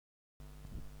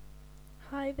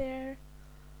Hi there.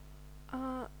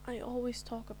 I always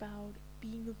talk about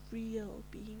being real,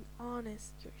 being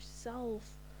honest,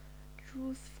 yourself,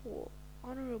 truthful,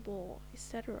 honorable,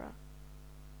 etc.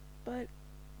 But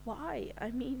why?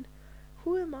 I mean,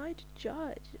 who am I to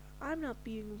judge? I'm not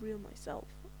being real myself.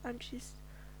 I'm just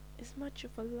as much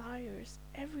of a liar as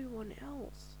everyone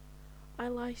else. I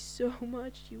lie so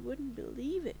much you wouldn't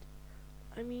believe it.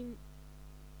 I mean,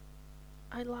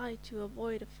 I lie to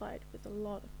avoid a fight with a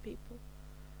lot of people.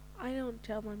 I don't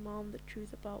tell my mom the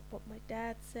truth about what my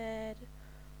dad said.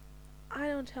 I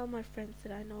don't tell my friends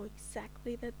that I know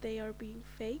exactly that they are being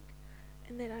fake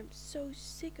and that I'm so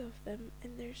sick of them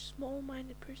and their small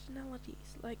minded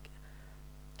personalities. Like,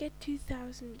 get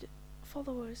 2,000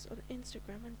 followers on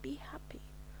Instagram and be happy.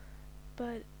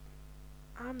 But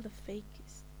I'm the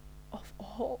fakest of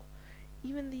all.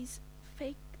 Even these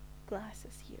fake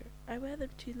glasses here. I wear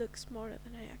them to look smarter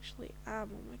than I actually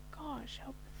am. Oh my gosh,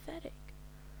 how pathetic.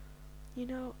 You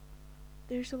know,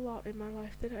 there's a lot in my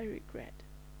life that I regret.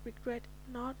 Regret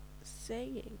not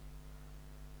saying.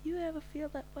 You ever feel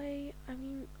that way? I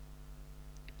mean,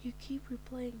 you keep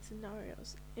replaying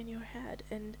scenarios in your head,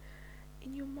 and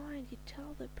in your mind, you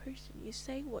tell the person, you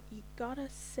say what you gotta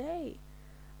say.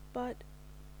 But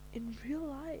in real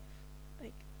life,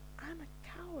 like, I'm a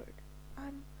coward.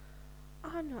 I'm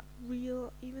I'm not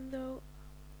real, even though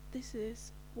this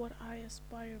is what I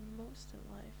aspire most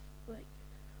in life. Like,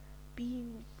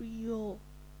 being real,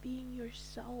 being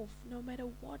yourself, no matter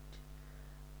what,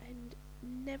 and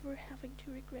never having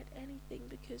to regret anything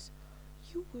because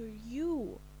you were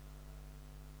you.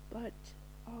 But,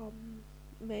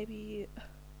 maybe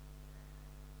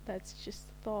that's just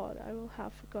a thought I will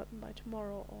have forgotten by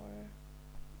tomorrow,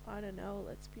 or I don't know,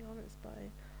 let's be honest,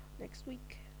 by next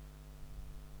week.